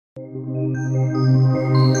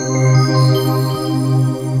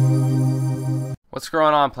What's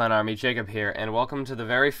going on, Plant Army? Jacob here, and welcome to the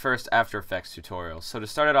very first After Effects tutorial. So to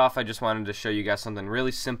start it off, I just wanted to show you guys something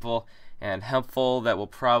really simple and helpful that will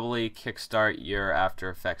probably kickstart your After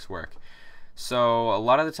Effects work. So a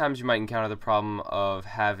lot of the times you might encounter the problem of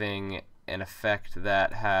having an effect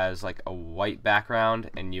that has like a white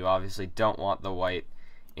background, and you obviously don't want the white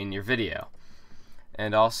in your video.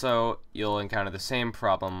 And also you'll encounter the same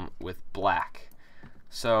problem with black.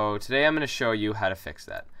 So today I'm going to show you how to fix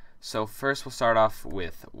that. So first we'll start off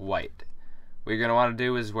with white. What you're going to want to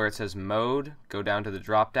do is where it says mode, go down to the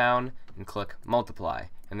drop down and click multiply,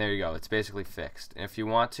 and there you go, it's basically fixed. And if you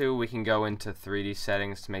want to, we can go into 3D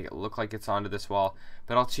settings to make it look like it's onto this wall,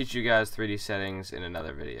 but I'll teach you guys 3D settings in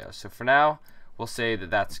another video. So for now we'll say that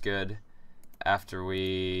that's good. After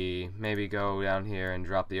we maybe go down here and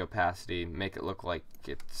drop the opacity, make it look like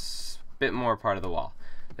it's a bit more part of the wall.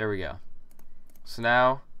 There we go. So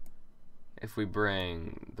now if we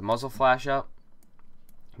bring the muzzle flash up,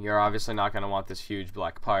 you're obviously not going to want this huge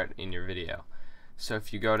black part in your video. So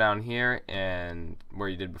if you go down here and where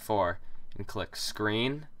you did before and click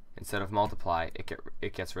screen instead of multiply,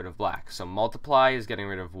 it gets rid of black. So multiply is getting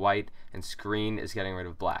rid of white and screen is getting rid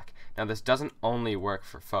of black. Now this doesn't only work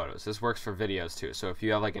for photos, this works for videos too. So if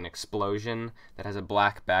you have like an explosion that has a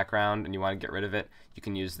black background and you want to get rid of it, you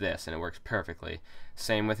can use this and it works perfectly.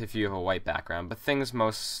 Same with if you have a white background, but things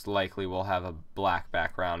most likely will have a black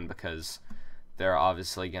background because they're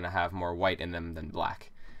obviously going to have more white in them than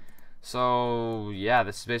black. So yeah,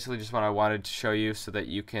 this is basically just what I wanted to show you so that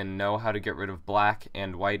you can know how to get rid of black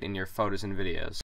and white in your photos and videos.